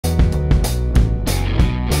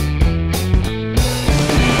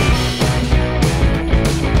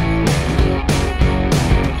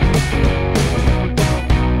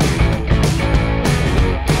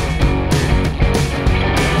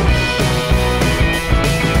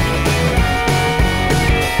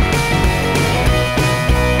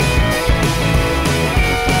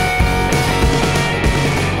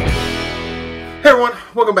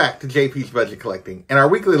Welcome back to JP's Budget Collecting and our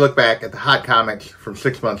weekly look back at the hot comics from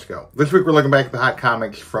 6 months ago. This week we're looking back at the hot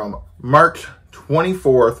comics from March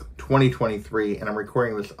 24th, 2023, and I'm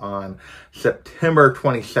recording this on September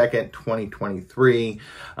 22nd, 2023.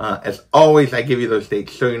 As always, I give you those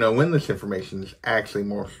dates so you know when this information is actually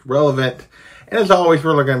most relevant. And as always,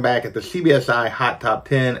 we're looking back at the CBSI Hot Top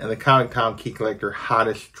 10 and the Comic Town Key Collector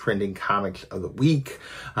Hottest Trending Comics of the Week.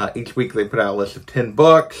 Each week they put out a list of 10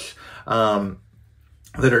 books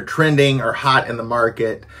that are trending or hot in the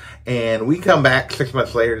market, and we come back 6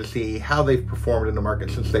 months later to see how they've performed in the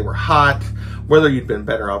market since they were hot, whether you'd been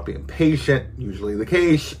better off being patient, usually the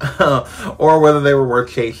case, or whether they were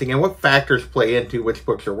worth chasing, and what factors play into which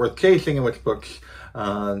books are worth chasing and which books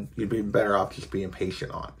you'd be better off just being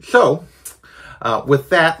patient on. So, with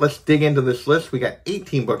that, let's dig into this list. We got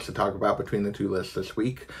 18 books to talk about between the two lists this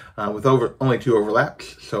week, with only 2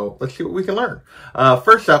 overlaps. So let's see what we can learn.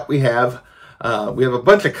 First up, we have a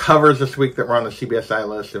bunch of covers this week that were on the CBSI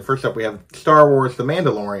list. And first up, we have Star Wars: The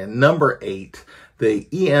Mandalorian, number 8, the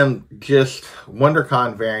EM Gist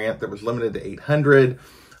WonderCon variant that was limited to 800.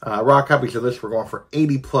 Raw copies of this were going for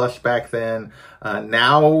 80 plus back then.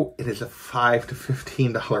 Now it is a $5 to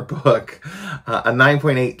 $15 book. A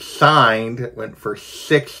 9.8 signed went for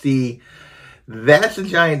 60. That's a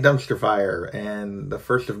giant dumpster fire, and the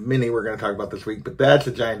first of many we're going to talk about this week, but that's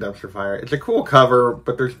a giant dumpster fire. It's a cool cover,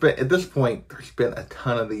 but at this point, there's been a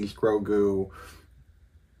ton of these Grogu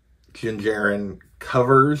Din Djarin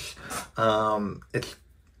covers. Only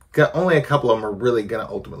a couple of them are really going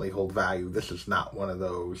to ultimately hold value. This is not one of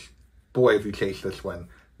those. Boy, if you chase this one,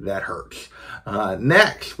 that hurts.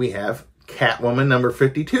 Next, we have Catwoman number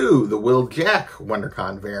 52, the Will Jack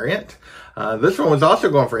WonderCon variant. This one was also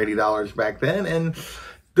going for $80 back then and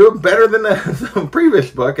doing better than the previous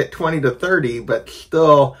book at 20 to 30, but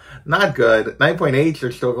still not good. 9.8s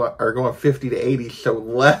are still going 50 to 80, so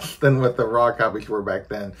less than what the raw copies were back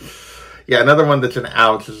then. Yeah, another one that's an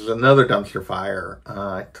ouch. This is another dumpster fire.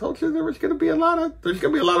 I told you there's going to be a lot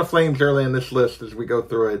of flames early in this list as we go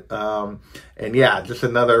through it. And yeah, just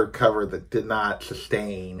another cover that did not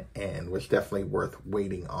sustain and was definitely worth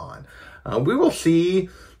waiting on. We will see.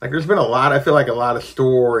 Like, there's been I feel like a lot of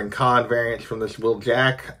store and con variants from this Will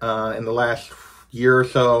Jack in the last year or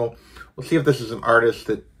so. We'll see if this is an artist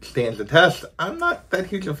that stands the test. I'm not that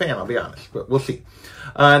huge a fan, I'll be honest, but we'll see.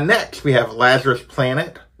 Next, we have Lazarus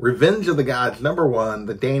Planet, Revenge of the Gods, number 1,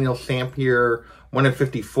 the Daniel Sampier 1 in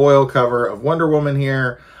 50 foil cover of Wonder Woman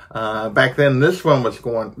here. Back then, this 1 in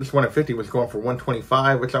 50 was going for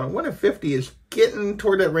 125, which on a 1 in 50 is getting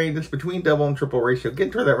toward that range. It's between double and triple ratio,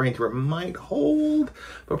 getting toward that range where it might hold,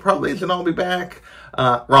 but probably isn't. I'll be back.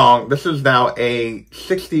 Wrong. This is now a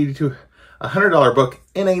 $60 to $100 book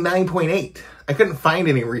in a 9.8. I couldn't find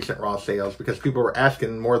any recent raw sales because people were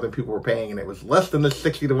asking more than people were paying, and it was less than the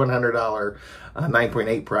 $60 to $100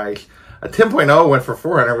 9.8 price. A 10.0 went for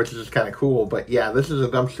 $400, which is just kind of cool. But yeah, this is a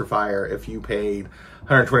dumpster fire if you paid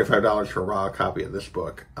 $125 for a raw copy of this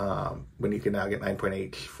book, when you can now get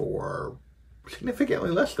 9.8s for significantly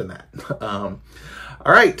less than that.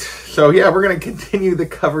 All right, so yeah, we're going to continue the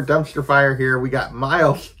cover dumpster fire here. We got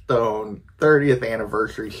Milestone 30th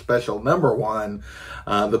Anniversary Special number 1.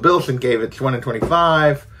 The Billson gave it 1 in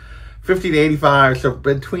 25, 50 to 85, so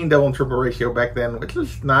between double and triple ratio back then, which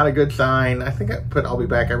is not a good sign. I think I'll be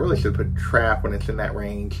back. I really should put Trap when it's in that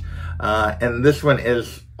range. And this one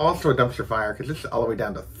is also a dumpster fire because it's all the way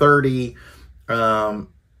down to 30.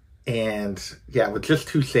 And yeah, with just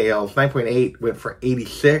 2 sales, 9.8 went for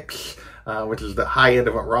 86, which is the high end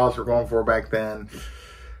of what raws were going for back then.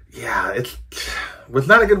 Yeah, it was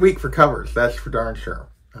not a good week for covers, that's for darn sure.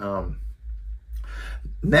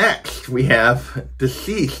 Next, we have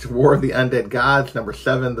Deceased, War of the Undead Gods, number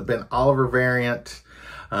 7, the Ben Oliver variant.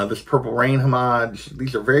 This Purple Rain homage.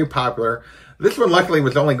 These are very popular. This one, luckily,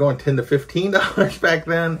 was only going $10 to $15 back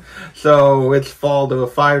then. So it's fall to a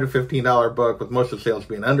 $5 to $15 book, with most of the sales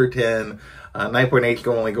being under 10. 9.8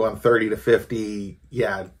 only going 30 to 50.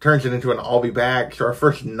 Yeah, turns it into an I'll be back. So our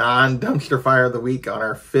first non-dumpster fire of the week on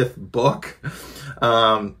our 5th book.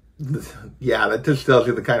 Yeah, that just tells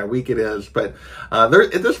you the kind of week it is. But at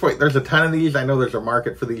this point, there's a ton of these. I know there's a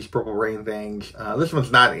market for these Purple Rain things. This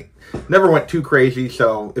one's never went too crazy.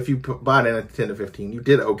 So if you bought in at 10 to 15, you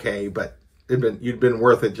did okay. But you'd been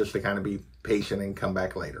worth it just to kind of be patient and come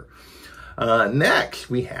back later. Next,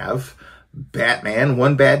 we have Batman,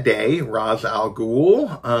 One Bad Day, Ra's al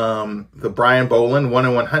Ghul, the Brian Boland 1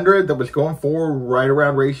 in 100 that was going for right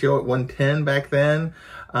around ratio at 110 back then,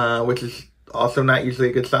 which is also not usually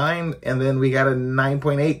a good sign. And then we got a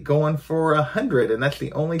 9.8 going for 100, and that's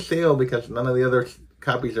the only sale because none of the other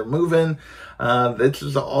copies are moving. This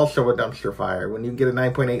is also a dumpster fire. When you get a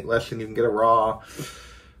 9.8 less than you can get a raw,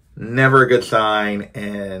 never a good sign.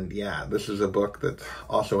 And yeah, this is a book that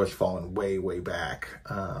also has fallen way, way back.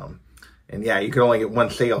 And yeah, you can only get one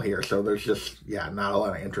sale here. So there's just, yeah, not a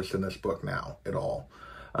lot of interest in this book now at all.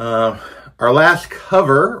 Our last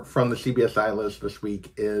cover from the CBSI list this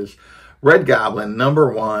week is Red Goblin,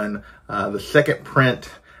 #1, the second print,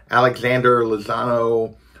 Alexander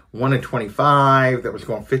Lozano, 1 in 25. That was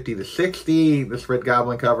going 50 to 60. This Red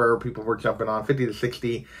Goblin cover, people were jumping on 50 to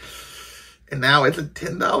 60. And now it's a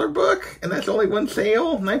 $10 book, and that's only one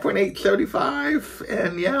sale, 9.875.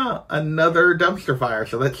 And yeah, another dumpster fire.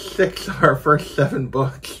 So that's 6 of our first 7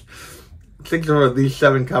 books. 6 of these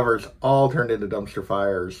 7 covers all turned into dumpster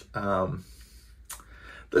fires.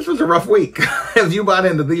 This was a rough week. If you bought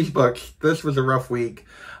into these books, this was a rough week.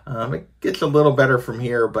 It gets a little better from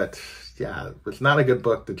here, but yeah, it's not a good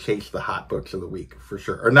book to chase the hot books of the week, for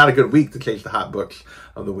sure. Or not a good week to chase the hot books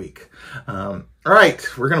of the week. All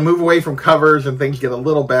right, we're going to move away from covers and things get a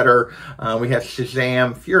little better. We have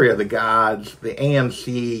Shazam, Fury of the Gods, the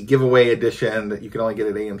AMC giveaway edition that you can only get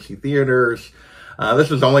at AMC theaters. This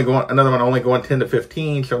was another one only going 10 to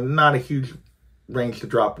 15, so not a huge range to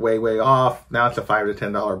drop way, way off. Now it's a $5 to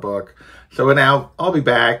 $10 book. So now I'll be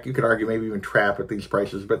back. You could argue maybe even Trap at these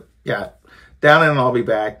prices, but yeah, down and I'll be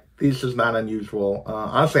back. This is not unusual.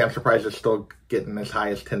 Honestly, I'm surprised it's still getting as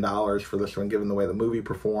high as $10 for this one, given the way the movie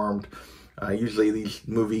performed. Usually these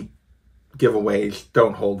movie giveaways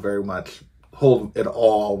don't hold at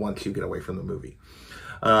all once you get away from the movie.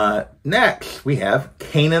 Next, we have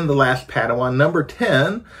Kanan the Last Padawan,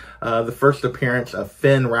 #10, the first appearance of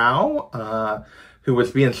Finn Rao, who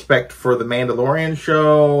was being spec'd for the Mandalorian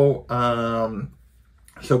show.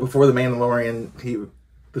 So before the Mandalorian,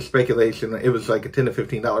 the speculation, it was like a $10 to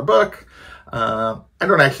 $15 book. I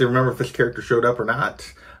don't actually remember if this character showed up or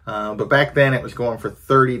not. But back then it was going for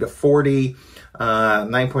 30 to 40.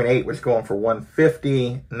 9.8 was going for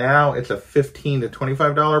 150. Now it's a $15 to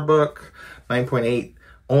 $25 book. 9.8,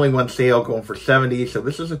 only one sale going for 70. So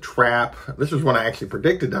this is a trap. This was one I actually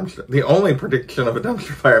predicted the only prediction of a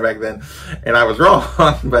dumpster fire back then. And I was wrong,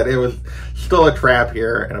 but it was still a trap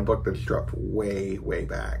here and a book that's dropped way, way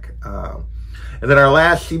back. And then our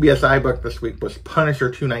last CBSI book this week was Punisher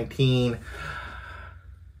 219.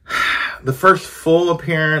 The first full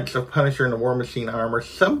appearance of Punisher in the War Machine armor.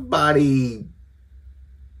 Somebody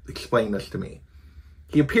explain this to me.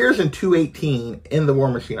 He appears in 218 in the War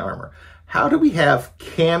Machine armor. How do we have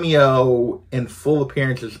cameo and full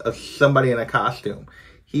appearances of somebody in a costume?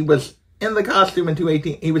 He was in the costume in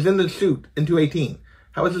 218. He was in the suit in 218.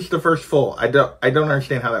 How is this the first full? I don't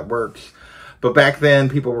understand how that works. But back then,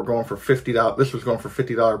 people were going for $50. This was going for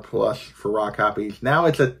 $50 plus for raw copies. Now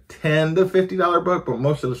it's a $10 to $50 book, but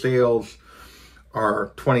most of the sales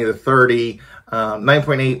are 20 to 30.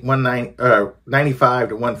 9.8, 95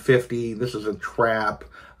 to 150. This is a trap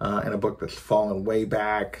and a book that's fallen way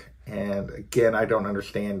back. And again, I don't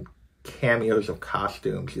understand cameos of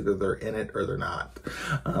costumes. Either they're in it or they're not.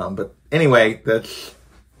 But anyway,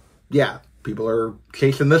 yeah, people are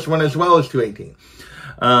chasing this one as well as 218.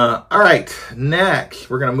 All right, next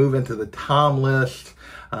we're going to move into the Tom list.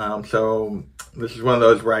 So this is one of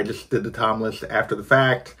those where I just did the Tom list after the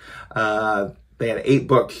fact. They had 8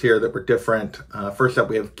 books here that were different. First up,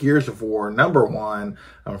 we have Gears of War #1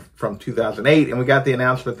 from 2008. And we got the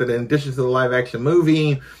announcement that in addition to the live action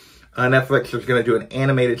movie, Netflix is going to do an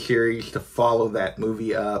animated series to follow that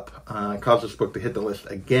movie up. Caused this book to hit the list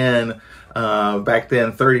again. Back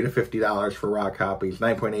then, $30 to $50 for raw copies.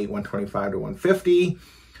 9.8, 125 to 150.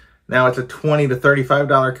 Now it's a $20 to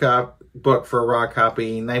 $35 book for a raw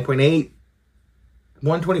copy. 9.8,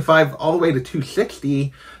 125 all the way to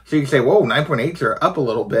 260. So you can say, whoa, 9.8s are up a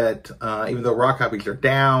little bit, even though raw copies are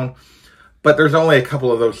down. But there's only a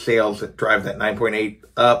couple of those sales that drive that 9.8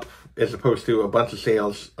 up, as opposed to a bunch of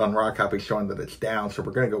sales on raw copies showing that it's down. So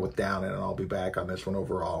we're going to go with down, and I'll be back on this one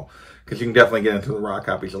overall, because you can definitely get into the raw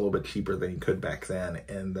copies a little bit cheaper than you could back then,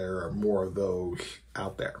 and there are more of those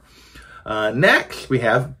out there. Next, we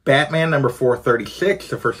have Batman #436,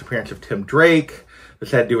 the first appearance of Tim Drake.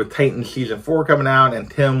 This had to do with Titans Season 4 coming out, and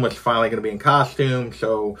Tim was finally going to be in costume,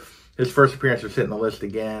 so his first appearance was hitting the list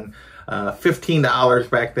again. $15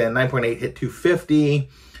 back then, 9.8 hit 250,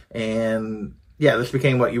 and yeah, this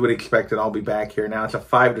became what you would expect, and I'll be back here. Now it's a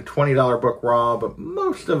 $5 to $20 book raw, but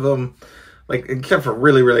most of them, like except for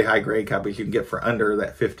really, really high grade copies, you can get for under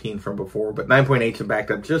that 15 from before. But 9.8s have backed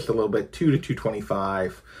up just a little bit, 2 to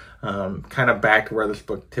 225, kind of back to where this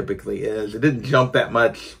book typically is. It didn't jump that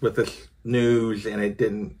much with this news, and it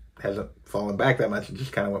hasn't fallen back that much. It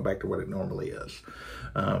just kind of went back to what it normally is.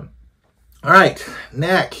 All right,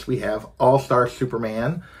 next we have All-Star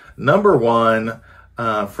Superman, #1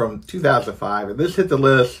 from 2005. And this hit the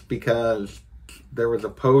list because there was a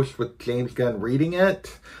post with James Gunn reading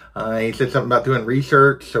it. He said something about doing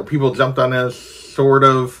research, so people jumped on this, sort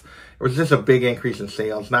of. It was just a big increase in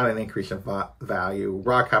sales, not an increase in value.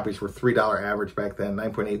 Raw copies were $3 average back then,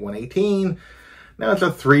 9.8, 118. Now it's a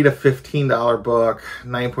 $3 to $15 book,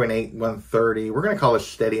 9.8, 130. We're going to call it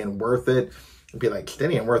steady and worth it. It'd be like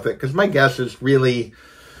steady and worth it, because my guess is really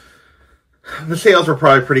the sales were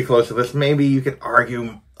probably pretty close to this. Maybe you could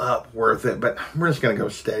argue up worth it, but we're just going to go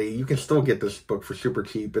steady. You can still get this book for super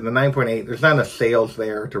cheap. And the 9.8, there's not enough sales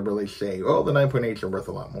there to really say, oh, the 9.8s are worth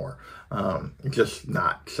a lot more. Just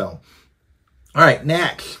not. So, all right,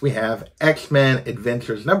 next we have X-Men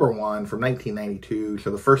Adventures #1 from 1992. So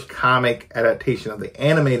the first comic adaptation of the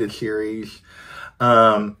animated series.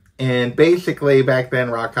 And basically back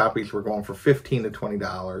then, raw copies were going for $15 to $20,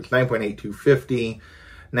 9.8, $250.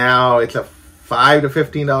 Now it's a $5 to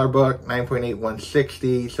 $15 book, 9.8,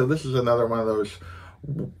 $160. So this is another one of those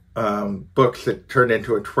books that turned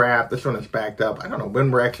into a trap. This one is backed up. I don't know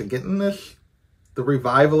when we're actually getting this, the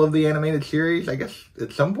revival of the animated series. I guess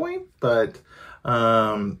at some point, but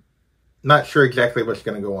not sure exactly what's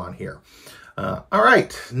going to go on here. All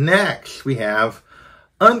right, next we have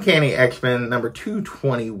Uncanny X-Men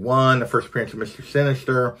 #221, the first appearance of Mr.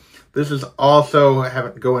 Sinister. This is also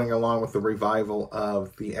going along with the revival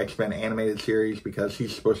of the X-Men animated series, because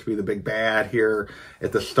he's supposed to be the big bad here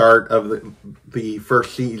at the start of the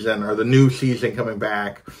first season, or the new season coming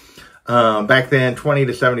back. Back then, $20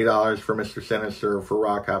 to $70 for Mr. Sinister for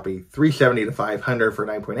raw copy, $370 to $500 for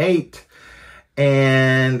 9.8.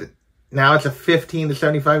 And now it's a $15 to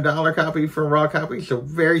 $75 copy for raw copy, so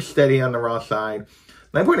very steady on the raw side.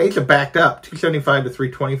 9.8s are backed up, $275 to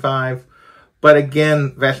 $325. But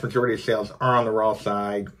again, vast majority of sales are on the raw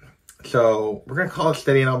side. So we're going to call it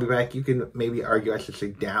steady and I'll be back. You can maybe argue I should say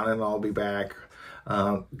down and I'll be back.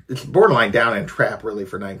 It's borderline down and trap really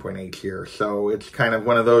for 9.8 here. So it's kind of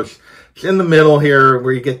one of those, it's in the middle here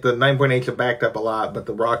where you get the 9.8s have backed up a lot, but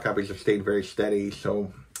the raw copies have stayed very steady.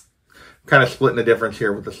 So kind of splitting the difference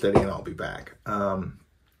here with the steady and I'll be back.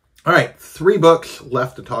 All right, 3 books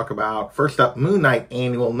left to talk about. First up, Moon Knight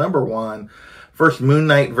Annual #1. First, Moon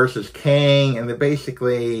Knight versus Kang, and they're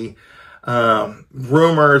basically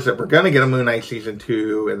rumors that we're going to get a Moon Knight Season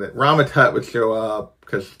 2, and that Ramatut would show up,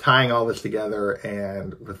 because tying all this together,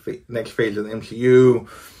 and with the next phase of the MCU,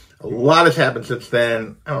 a lot has happened since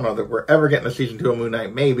then. I don't know that we're ever getting a Season 2 of Moon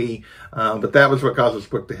Knight, maybe, but that was what caused this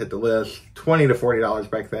book to hit the list. $20 to $40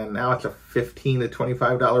 back then. Now it's a $15 to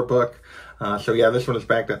 $25 book. So yeah, this one is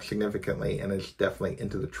backed up significantly and is definitely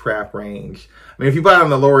into the trap range. I mean, if you bought on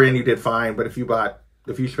the lower end, you did fine, but if you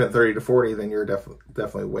spent $30 to $40, then you're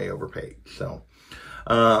definitely way overpaid. So,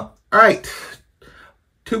 all right,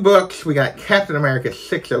 2 books. We got Captain America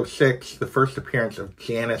 606, the first appearance of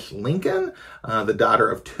Janice Lincoln, the daughter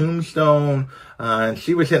of Tombstone. And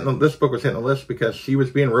she was this book was hitting the list because she was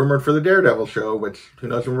being rumored for the Daredevil show, which who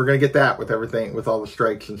knows when we're going to get that with everything, with all the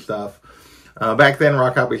strikes and stuff. Back then,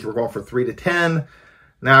 raw copies were going for $3 to $10.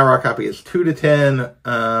 Now, raw copy is $2 to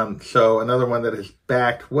 $10. So another one that is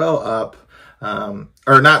backed well up,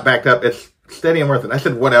 or not backed up. It's steady and worth it. I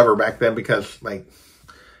said whatever back then because like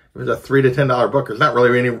it was a $3 to $10 book. There's not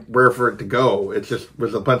really anywhere for it to go. It just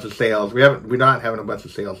was a bunch of sales. We're not having a bunch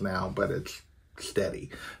of sales now, but it's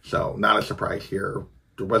steady. So not a surprise here.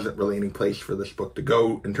 There wasn't really any place for this book to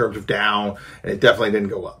go in terms of down, and it definitely didn't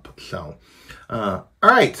go up. So. All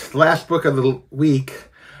right, last book of the week.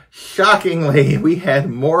 Shockingly, we had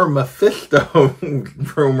more Mephisto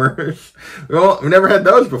rumors. Well, we've never had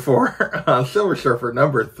those before. Silver Surfer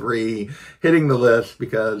 #3 hitting the list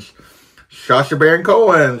because Sacha Baron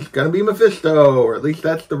Cohen's going to be Mephisto, or at least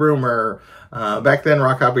that's the rumor. Back then,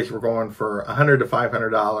 raw copies were going for $100 to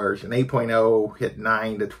 $500, and 8.0 hit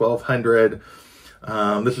 $9 to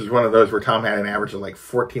 $1,200. This is one of those where Tom had an average of like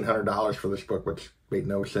 $1,400 for this book, which made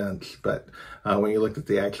no sense. But when you looked at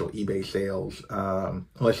the actual eBay sales,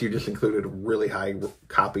 unless you just included a really high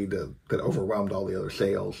copy that overwhelmed all the other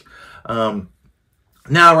sales. Now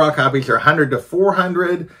raw copies are $100 to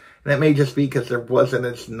 $400, and that may just be because there wasn't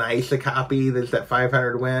as nice a copy as that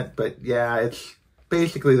 $500 went. But yeah, it's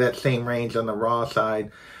basically that same range on the raw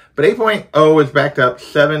side. But 8.0 is backed up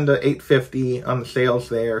 $7 to $850 on the sales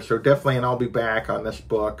there. So definitely an I'll be back on this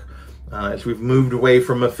book. As we've moved away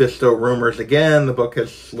from Mephisto rumors again, the book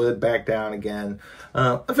has slid back down again.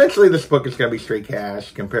 Eventually this book is going to be straight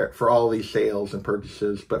cash for all these sales and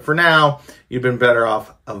purchases. But for now, you've been better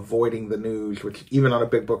off avoiding the news, which even on a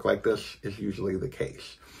big book like this is usually the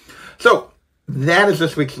case. So that is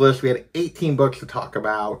this week's list. We had 18 books to talk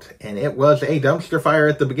about, and it was a dumpster fire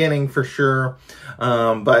at the beginning for sure.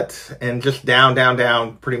 And just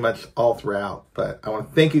down, pretty much all throughout. But I want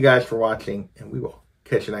to thank you guys for watching, and we will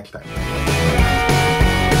catch you next time.